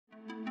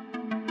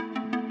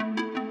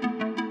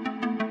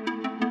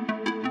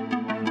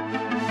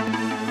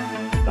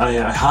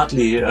I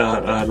hardly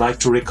like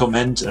to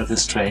recommend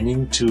this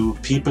training to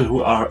people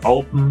who are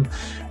open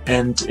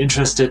and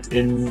interested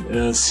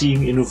in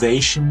seeing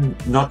innovation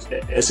not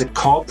as a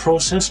core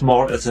process,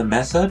 more as a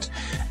method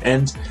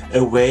and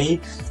a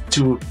way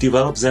to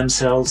develop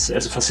themselves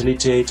as a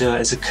facilitator,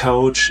 as a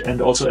coach,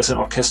 and also as an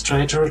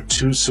orchestrator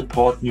to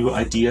support new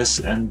ideas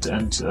and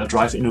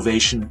drive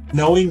innovation.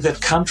 Knowing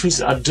that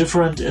countries are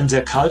different in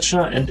their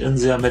culture and in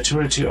their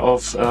maturity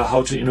of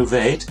how to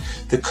innovate,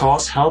 the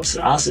course helps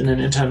us in an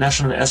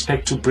international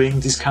aspect to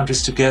bring these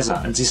countries together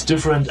and these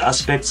different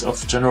aspects of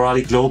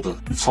Generali Global.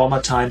 In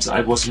former times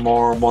I was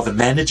more the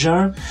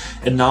manager,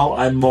 and now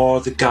I'm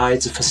more the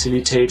guide, the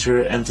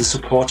facilitator and the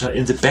supporter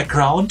in the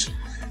background,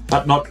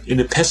 but not in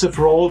a passive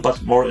role,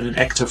 but more in an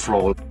active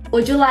role.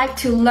 Would you like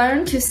to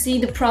learn to see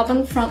the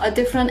problem from a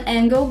different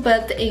angle,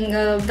 but in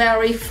a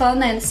very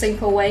fun and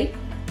simple way?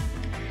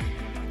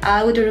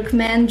 I would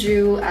recommend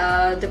you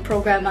the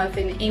program of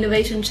an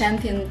Innovation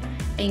Champion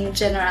in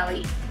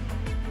Generali.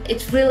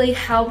 It really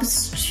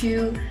helps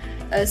to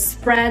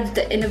spread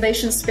the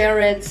innovation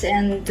spirit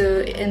and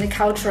the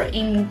culture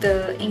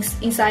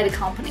inside the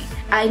company.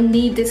 I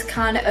need this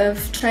kind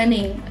of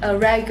training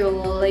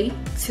regularly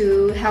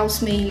to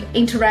help me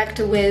interact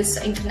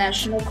with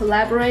international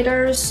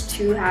collaborators,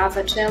 to have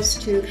a chance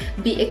to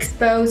be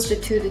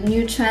exposed to the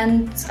new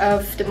trends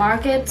of the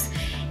market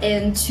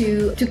and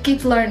to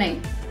keep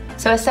learning.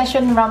 So a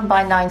session run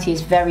by 90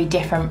 is very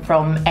different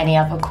from any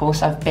other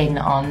course I've been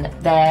on.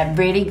 They're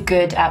really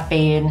good at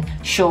being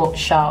short,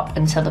 sharp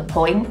and to the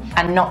point,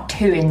 and not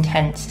too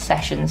intense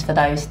sessions for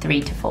those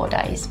 3 to 4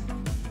 days.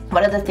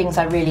 One of the things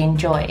I really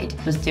enjoyed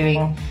was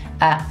doing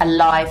a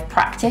live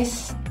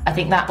practice. I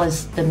think that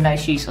was the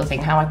most useful thing,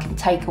 how I can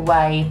take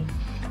away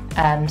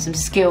some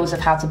skills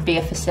of how to be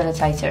a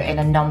facilitator in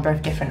a number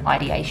of different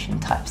ideation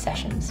type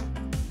sessions.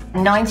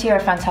 90 are a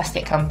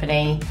fantastic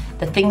company.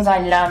 The things I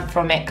learned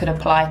from it could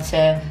apply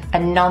to a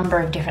number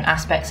of different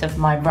aspects of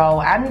my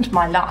role and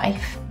my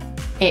life.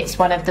 It's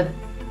one of the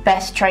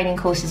best training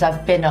courses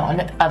I've been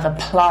on of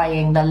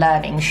applying the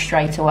learning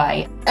straight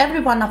away. Every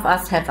one of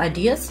us have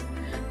ideas,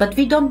 but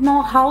we don't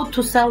know how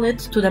to sell it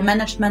to the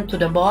management, to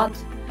the board,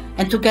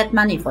 and to get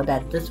money for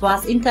that. This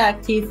was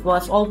interactive,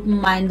 was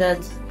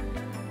open-minded,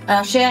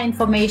 share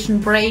information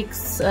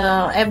breaks,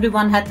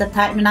 everyone had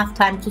enough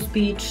time to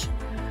speak.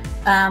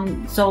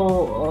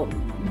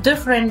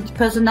 Different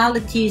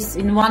personalities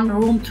in one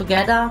room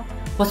together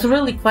was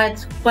really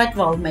quite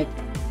well made.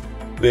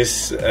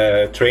 This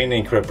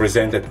training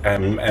represented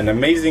an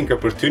amazing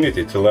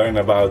opportunity to learn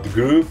about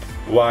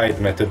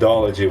group-wide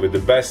methodology with the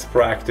best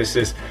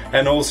practices,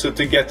 and also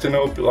to get to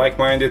know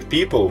like-minded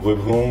people with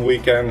whom we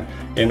can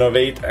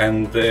innovate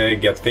and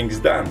get things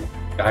done.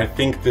 I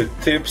think the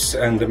tips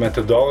and the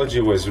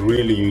methodology was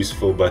really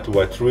useful, but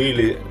what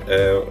really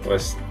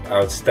was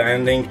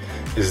outstanding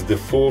is the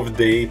 4th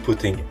day,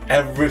 putting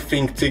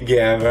everything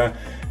together,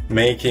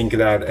 making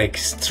that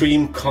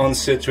extreme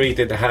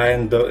concentrated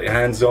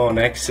hands-on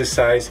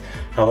exercise,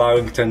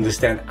 allowing to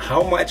understand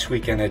how much we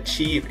can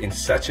achieve in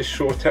such a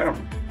short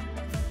term.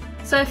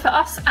 So for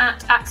us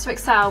at Acts to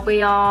Excel,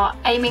 we are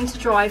aiming to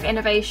drive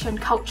innovation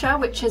culture,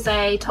 which is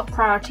a top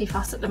priority for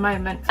us at the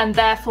moment, and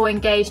therefore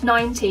engage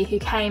 90 who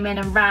came in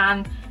and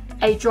ran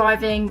a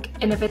driving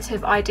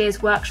innovative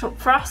ideas workshop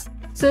for us.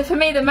 So for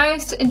me, the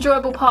most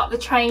enjoyable part of the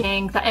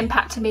training that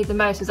impacted me the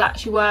most was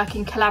actually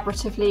working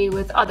collaboratively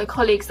with other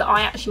colleagues that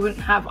I actually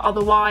wouldn't have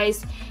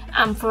otherwise,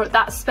 and for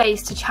that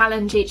space to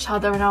challenge each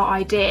other and our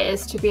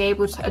ideas, to be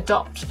able to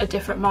adopt a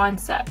different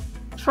mindset.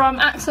 From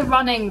AXA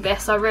running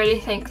this, I really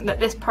think that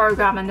this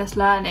programme and this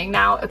learning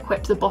now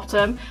equips the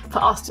bottom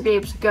for us to be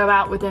able to go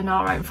out within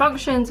our own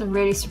functions and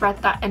really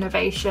spread that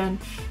innovation,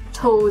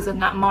 tools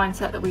and that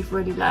mindset that we've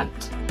really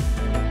learnt.